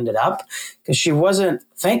Lana ended up, because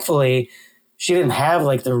thankfully, she didn't have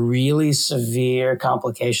like the really severe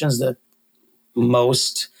complications that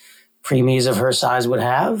most preemies of her size would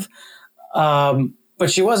have. But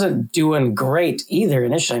she wasn't doing great either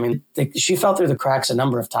initially. I mean, she fell through the cracks a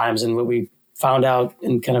number of times. And what we found out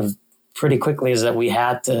and kind of pretty quickly is that we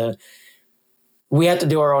had to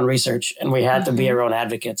do our own research and we had to be our own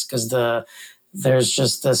advocates because there's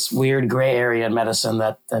just this weird gray area in medicine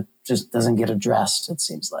that just doesn't get addressed, it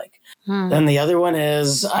seems like. Then the other one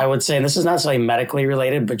is, I would say, and this is not necessarily medically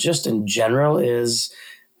related, but just in general is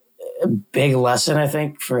a big lesson, I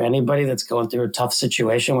think, for anybody that's going through a tough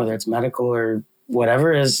situation, whether it's medical or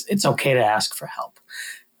whatever, is it's okay to ask for help.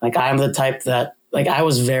 Like I'm the type that, like I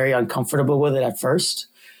was very uncomfortable with it at first,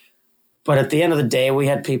 but at the end of the day, we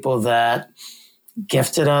had people that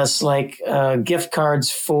gifted us like gift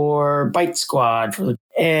cards for Bite Squad.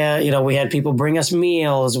 And, we had people bring us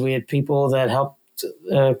meals. We had people that helped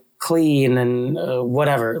clean and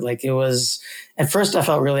whatever. Like it was, at first I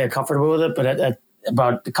felt really uncomfortable with it, but at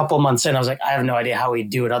about a couple of months in, I was like, I have no idea how we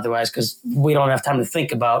do it otherwise because we don't have time to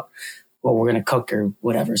think about what we're going to cook or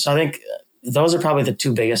whatever. So I think those are probably the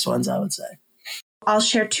two biggest ones, I would say. I'll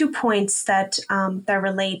share 2 points that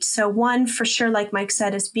relate. So one, for sure, like Mike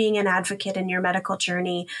said, is being an advocate in your medical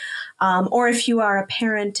journey. Or if you are a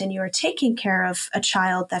parent and you are taking care of a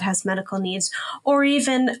child that has medical needs, or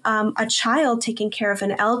even a child taking care of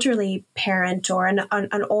an elderly parent or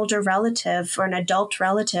an older relative or an adult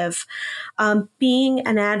relative, being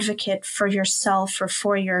an advocate for yourself or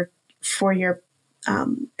for your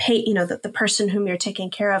the person whom you're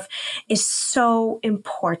taking care of is so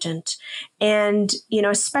important. And,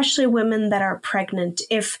 especially women that are pregnant,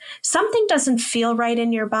 if something doesn't feel right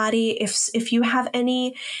in your body, if you have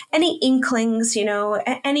any inklings,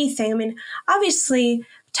 anything, I mean, obviously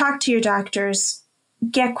talk to your doctors,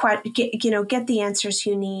 get the answers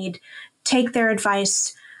you need, take their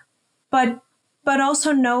advice, but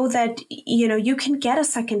also know that, you can get a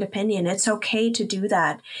second opinion. It's okay to do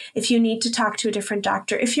that. If you need to talk to a different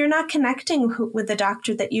doctor, if you're not connecting with the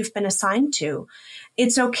doctor that you've been assigned to,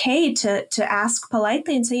 it's okay to ask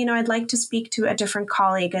politely and say, I'd like to speak to a different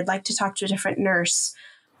colleague. I'd like to talk to a different nurse.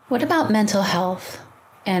 What about mental health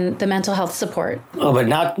and the mental health support? Oh, but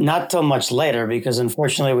not till much later, because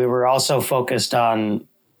unfortunately we were also focused on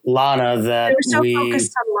Lana focused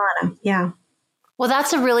on Lana. Yeah. Well,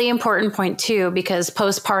 that's a really important point, too, because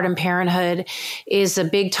postpartum parenthood is a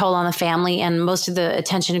big toll on the family and most of the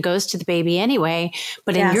attention goes to the baby anyway.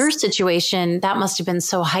 But in your situation, that must have been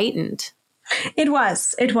so heightened. It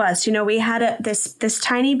was. We had this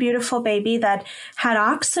tiny, beautiful baby that had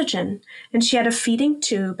oxygen and she had a feeding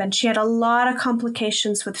tube and she had a lot of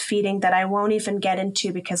complications with feeding that I won't even get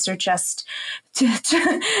into because they're just,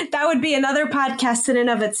 that would be another podcast in and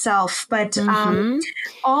of itself. But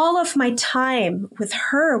all of my time with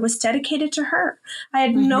her was dedicated to her. I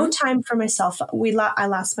had no time for myself. I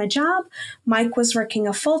lost my job. Mike was working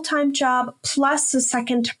a full-time job plus a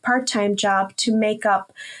second part-time job to make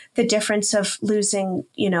up the difference of losing,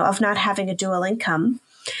 of not having a dual income.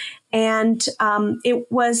 And it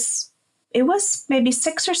was maybe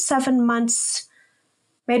 6 or 7 months,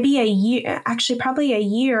 maybe a year, actually probably a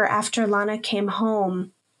year after Lana came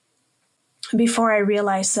home before I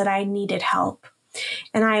realized that I needed help.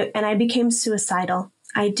 And I became suicidal.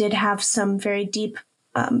 I did have some very deep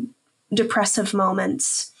depressive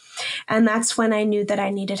moments. And that's when I knew that I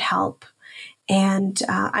needed help. And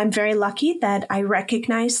I'm very lucky that I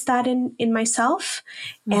recognized that in myself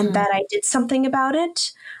and that I did something about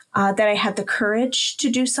it, that I had the courage to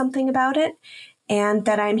do something about it, and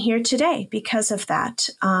that I'm here today because of that.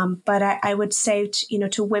 But I would say,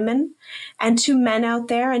 to women and to men out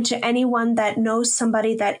there and to anyone that knows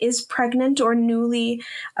somebody that is pregnant or newly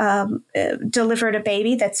delivered a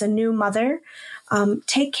baby that's a new mother,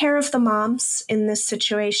 take care of the moms in this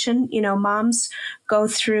situation. Moms go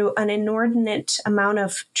through an inordinate amount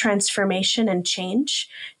of transformation and change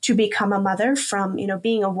to become a mother, from,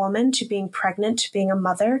 being a woman to being pregnant to being a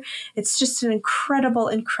mother. It's just an incredible,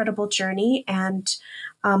 incredible journey. And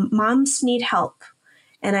moms need help.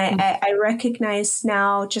 And I recognize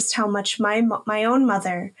now just how much my own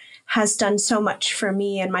mother has done so much for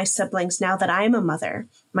me and my siblings now that I'm a mother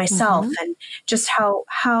myself, and just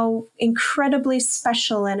how incredibly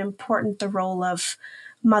special and important the role of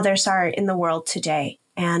mothers are in the world today.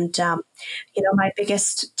 And, my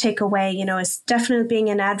biggest takeaway, is definitely being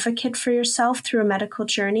an advocate for yourself through a medical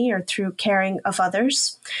journey or through caring of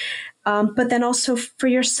others. But then also for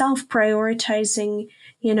yourself, prioritizing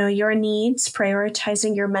your needs,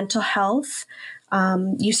 prioritizing your mental health.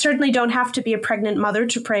 You certainly don't have to be a pregnant mother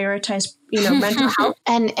to prioritize, mental health.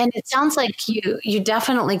 And it sounds like you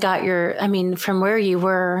definitely got from where you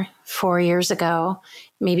were 4 years ago,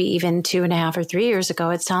 maybe even 2.5 or 3 years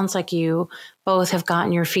ago, it sounds like you both have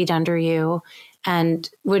gotten your feet under you. And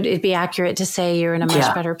would it be accurate to say you're in a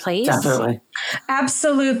much better place? Definitely.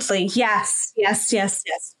 Absolutely. Yes.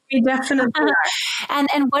 We definitely are.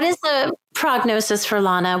 And what is the prognosis for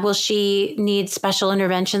Lana? Will she need special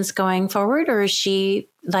interventions going forward, or is she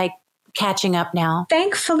catching up now?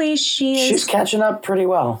 Thankfully, she's catching up pretty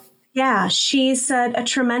well. Yeah, she's a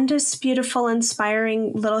tremendous, beautiful,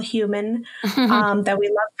 inspiring little human that we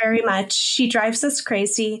love very much. She drives us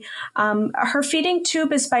crazy. Her feeding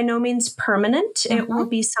tube is by no means permanent. It will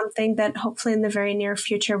be something that hopefully in the very near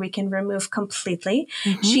future we can remove completely.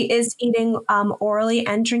 She is eating orally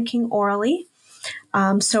and drinking orally.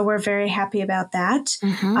 So we're very happy about that.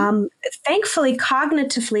 Thankfully,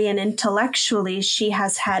 cognitively and intellectually, she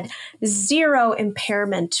has had zero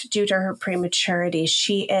impairment due to her prematurity.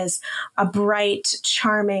 She is a bright,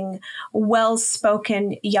 charming,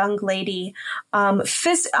 well-spoken young lady. On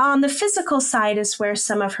the physical side is where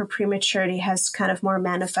some of her prematurity has kind of more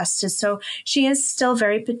manifested. So she is still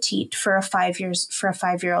very petite for a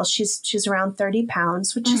 5-year-old. She's around 30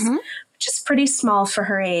 pounds, which is pretty small for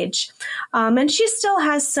her age. And she still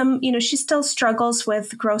has some, she still struggles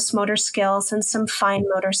with gross motor skills and some fine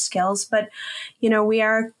motor skills. But, we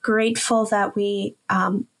are grateful that we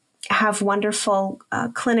have wonderful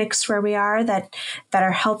clinics where we are that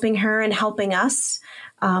are helping her and helping us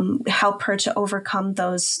help her to overcome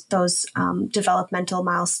those developmental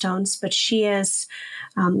milestones. But she is,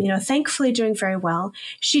 thankfully doing very well.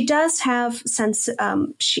 She does have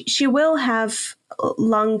she will have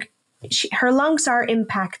her lungs are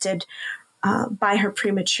impacted by her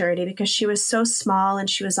prematurity because she was so small and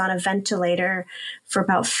she was on a ventilator for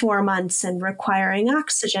about 4 months and requiring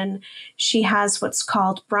oxygen. She has what's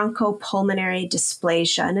called bronchopulmonary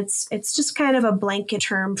dysplasia. And it's just kind of a blanket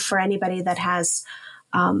term for anybody that has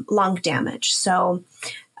lung damage. So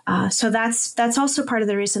that's also part of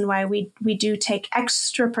the reason why we do take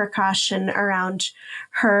extra precaution around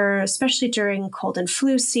her, especially during cold and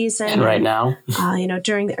flu season. And right now,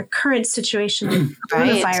 during the current situation with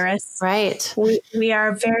coronavirus, right? We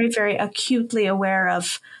are very, very acutely aware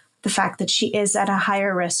of the fact that she is at a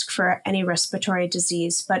higher risk for any respiratory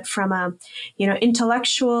disease. But from a,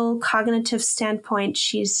 intellectual, cognitive standpoint,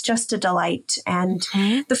 she's just a delight. And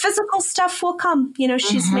the physical stuff will come.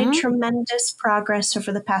 She's made tremendous progress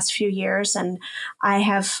over the past few years. And I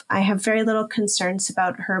have very little concerns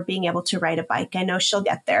about her being able to ride a bike. I know she'll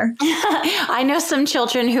get there. I know some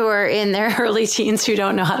children who are in their early teens who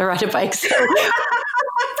don't know how to ride a bike. So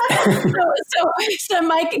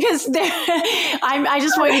Mike, because I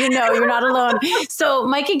just want you to know you're not alone. So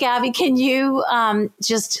Mike and Gabby, can you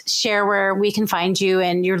just share where we can find you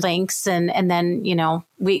and your links, and then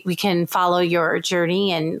we can follow your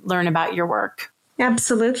journey and learn about your work?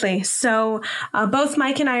 Absolutely. So both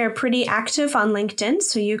Mike and I are pretty active on LinkedIn,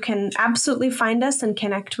 so you can absolutely find us and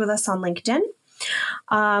connect with us on LinkedIn.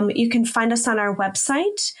 You can find us on our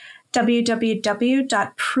website,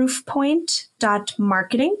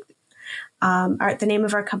 www.proofpoint.marketing. The name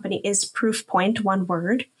of our company is Proofpoint, one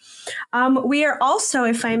word. We are also,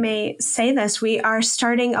 if I may say this, we are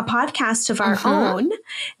starting a podcast of our own.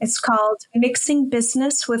 It's called Mixing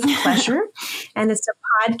Business with Pleasure. And it's a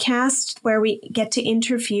podcast where we get to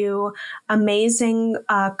interview amazing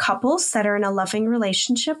couples that are in a loving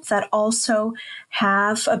relationship that also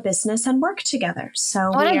have a business and work together. So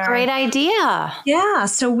what a great idea. Yeah.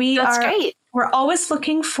 So That's great. We're always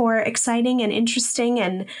looking for exciting and interesting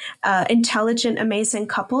and intelligent, amazing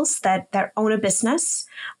couples that own a business.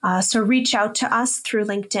 So reach out to us through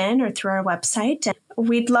LinkedIn or through our website. And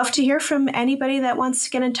we'd love to hear from anybody that wants to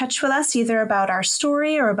get in touch with us, either about our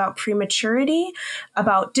story or about prematurity,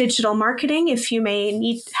 about digital marketing, if you may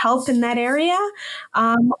need help in that area,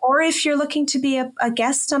 or if you're looking to be a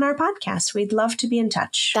guest on our podcast. We'd love to be in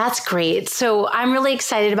touch. That's great. So I'm really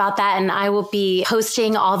excited about that. And I will be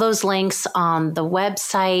posting all those links on the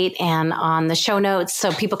website and on the show notes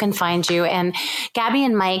so people can find you. And Gabby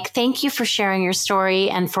and Mike, thank you for sharing your story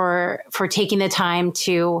and for taking the time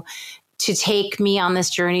to take me on this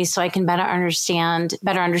journey so I can better understand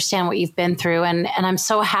what you've been through. And I'm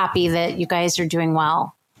so happy that you guys are doing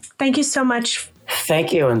well. Thank you so much.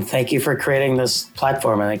 Thank you. And thank you for creating this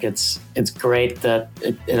platform. I think it's great that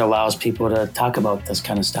it allows people to talk about this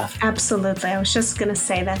kind of stuff. Absolutely. I was just going to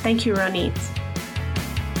say that. Thank you, Ronit.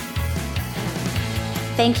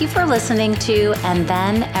 Thank you for listening to And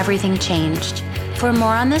Then Everything Changed. For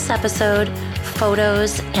more on this episode,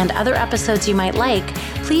 photos, and other episodes you might like,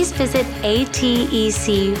 please visit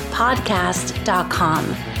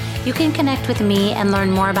atecpodcast.com. You can connect with me and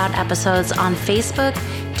learn more about episodes on Facebook,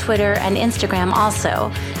 Twitter, and Instagram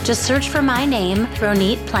also. Just search for my name,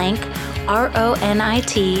 Ronit Plank,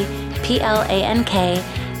 RONITPLANK,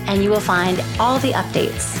 and you will find all the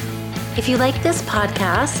updates. If you like this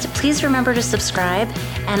podcast, please remember to subscribe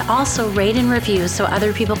and also rate and review so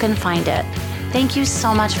other people can find it. Thank you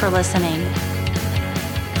so much for listening.